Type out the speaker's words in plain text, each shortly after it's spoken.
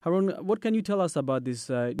Harun, what can you tell us about this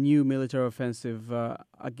new military offensive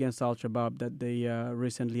against Al-Shabaab that they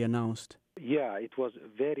recently announced? Yeah, it was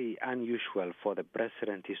very unusual for the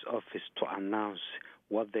President's office to announce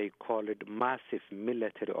what they call it massive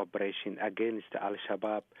military operation against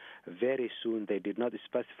Al-Shabaab very soon. They did not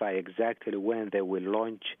specify exactly when they will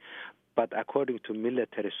launch, but according to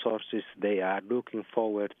military sources, they are looking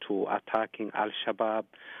forward to attacking Al-Shabaab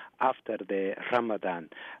after the Ramadan.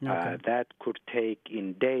 Okay. That could take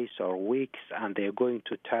in days or weeks, and they're going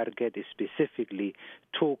to target specifically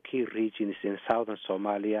two key regions in southern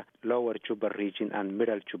Somalia, Lower Juba region and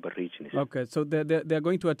Middle Juba regions. Okay, so they're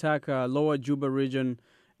going to attack Lower Juba region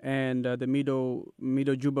and the Middle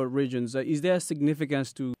Juba regions. Is there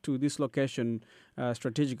significance to this location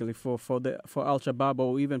strategically for Al-Shabaab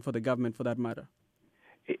or even for the government for that matter?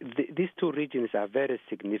 These two regions are very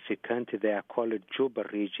significant. They are called Juba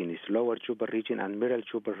region. It's Lower Juba region and Middle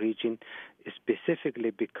Juba region,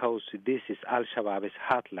 specifically because this is Al-Shabaab's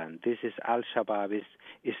heartland. This is Al-Shabaab's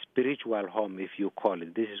spiritual home, if you call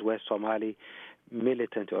it. This is where Somali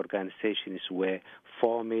militant organizations were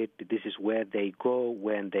formed. This is where they go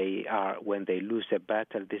when they lose a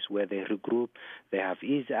battle. This is where they regroup. They have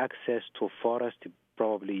easy access to forest.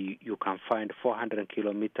 Probably you can find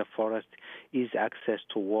 400-kilometer forest, easy access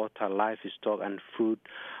to water, livestock, and food,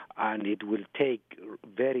 and it will take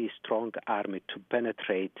very strong army to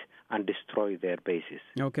penetrate and destroy their bases.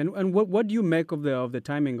 Okay, and what do you make of the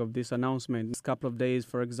timing of this announcement? This couple of days,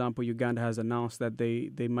 for example, Uganda has announced that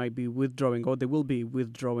they might be withdrawing, or they will be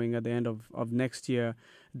withdrawing at the end of next year,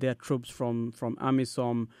 their troops from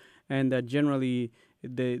AMISOM, and that generally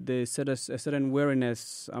they set a certain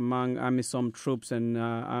wariness among AMISOM troops and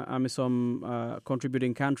AMISOM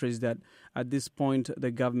contributing countries that at this point the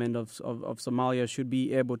government of Somalia should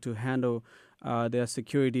be able to handle their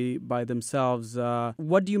security by themselves.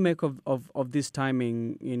 What do you make of this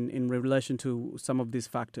timing in relation to some of these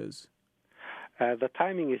factors? The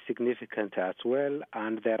timing is significant as well,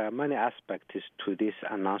 and there are many aspects to this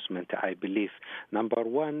announcement, I believe. Number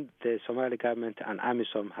one, the Somali government and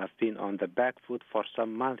AMISOM have been on the back foot for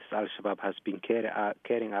some months. Al-Shabaab has been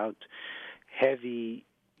carrying out heavy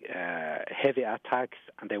attacks,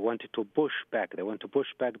 and they wanted to push back. They want to push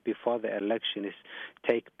back before the elections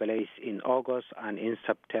take place in August and in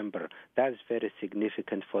September. That is very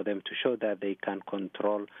significant for them to show that they can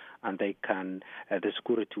control and they can. The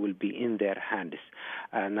security will be in their hands.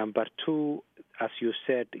 Number two, as you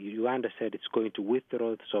said, Uganda said it's going to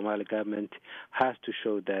withdraw. The Somali government has to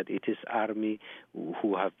show that it is army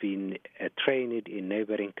who have been trained in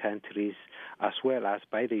neighboring countries as well as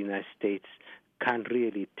by the United States can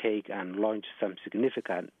really take and launch some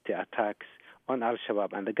significant attacks on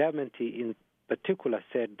Al-Shabaab. And the government in particular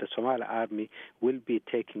said the Somali army will be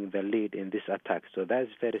taking the lead in this attack. So that's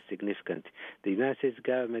very significant. The United States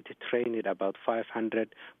government trained about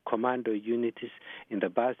 500 commando units. In the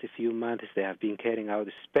past few months, they have been carrying out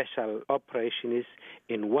special operations.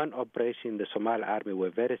 In one operation, the Somali army were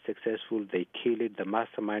very successful. They killed the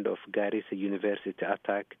mastermind of Garissa University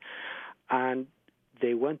attack. And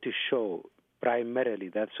they want to show primarily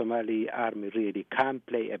that Somali army really can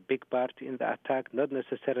play a big part in the attack. Not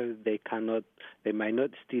necessarily they might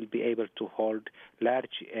not still be able to hold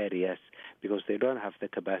large areas because they don't have the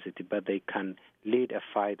capacity, but they can lead a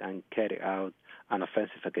fight and carry out an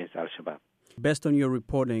offensive against Al-Shabaab. Based on your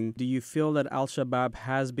reporting, do you feel that Al-Shabaab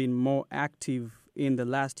has been more active in the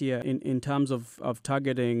last year in terms of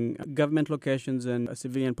targeting government locations and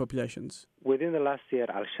civilian populations? Within the last year,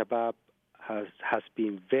 Al-Shabaab has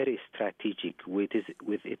been very strategic with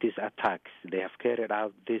its attacks. They have carried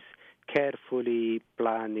out this carefully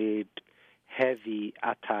planned, heavy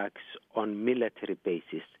attacks on military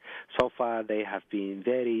bases. So far, they have been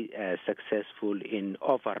very successful in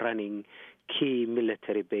overrunning key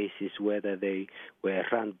military bases, whether they were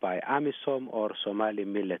run by AMISOM or Somali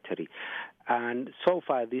military. And so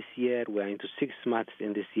far this year, we're into 6 months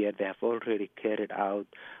in this year, they have already carried out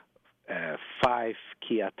 5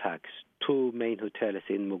 key attacks, 2 main hotels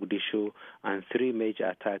in Mogadishu, and 3 major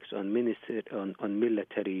attacks on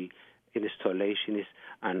military installations,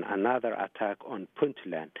 and another attack on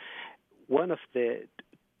Puntland.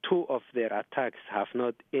 2 of their attacks have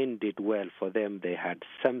not ended well for them. They had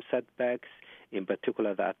some setbacks, in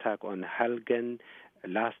particular the attack on Halgan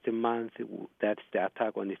last month. That's the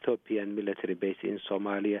attack on Ethiopian military base in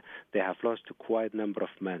Somalia. They have lost quite a number of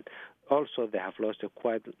men. Also, they have lost a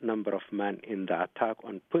quite number of men in the attack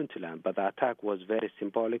on Puntland, but the attack was very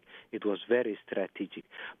symbolic. It was very strategic.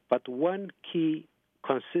 But one key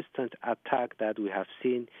consistent attack that we have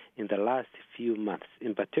seen in the last few months,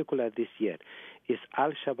 in particular this year, is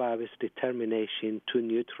Al-Shabaab's determination to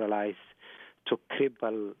neutralize to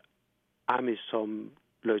cripple AMISOM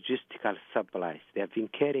logistical supplies. They have been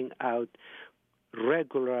carrying out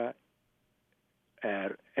regular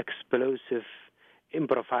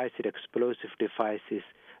improvised explosive devices,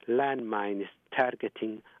 landmines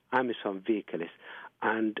targeting AMISOM vehicles.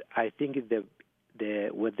 And I think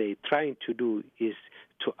what they're trying to do is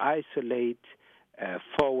to isolate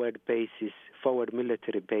forward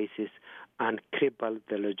military bases, and cripple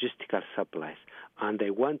the logistical supplies. And they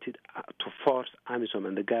wanted to force AMISOM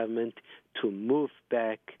and the government to move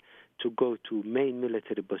back, to go to main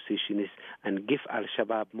military positions and give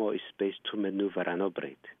Al-Shabaab more space to maneuver and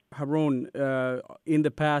operate. Harun, in the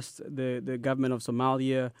past, the government of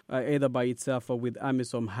Somalia, either by itself or with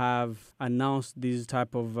AMISOM, have announced these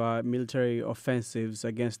type of military offensives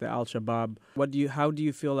against the Al-Shabaab. How do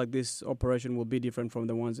you feel like this operation will be different from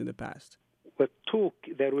the ones in the past? Well,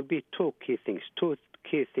 there will be two key things. Two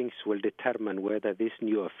key things will determine whether this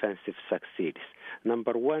new offensive succeeds.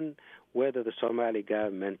 Number one, whether the Somali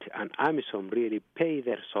government and AMISOM really pay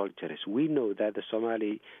their soldiers. We know that the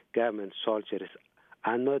Somali government soldiers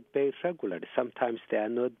are not paid regularly. Sometimes they are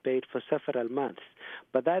not paid for several months.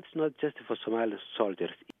 But that's not just for Somali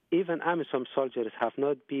soldiers. Even AMISOM soldiers have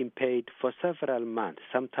not been paid for several months,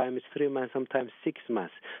 sometimes 3 months, sometimes 6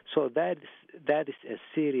 months. So that is a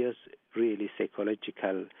serious, really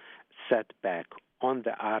psychological setback on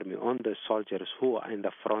the army, on the soldiers who are in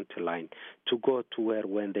the front line, to go to where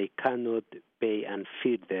when they cannot pay and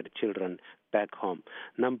feed their children back home.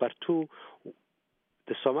 Number two,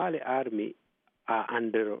 the Somali army are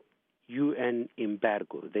under UN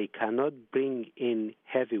embargo. They cannot bring in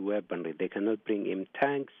heavy weaponry. They cannot bring in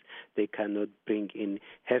tanks. They cannot bring in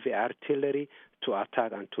heavy artillery to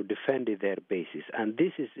attack and to defend their bases. And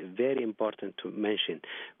this is very important to mention.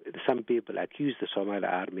 Some people accuse the Somali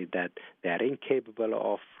army that they are incapable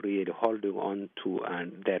of really holding on to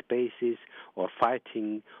their bases or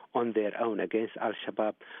fighting on their own against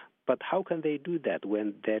Al-Shabaab. But how can they do that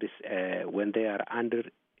when they are under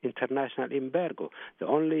international embargo? The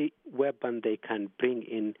only weapon they can bring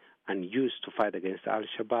in and use to fight against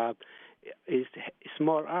Al-Shabaab is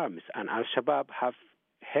small arms, and Al-Shabaab have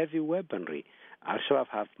heavy weaponry. Al-Shabaab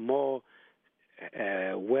have more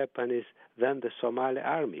weapons than the Somali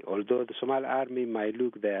army. Although the Somali army might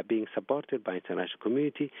look they are being supported by international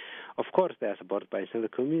community, of course they are supported by international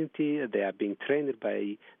community. They are being trained by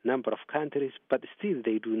a number of countries, but still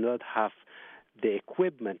they do not have the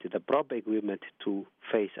equipment, the proper equipment to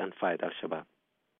face and fight Al-Shabaab.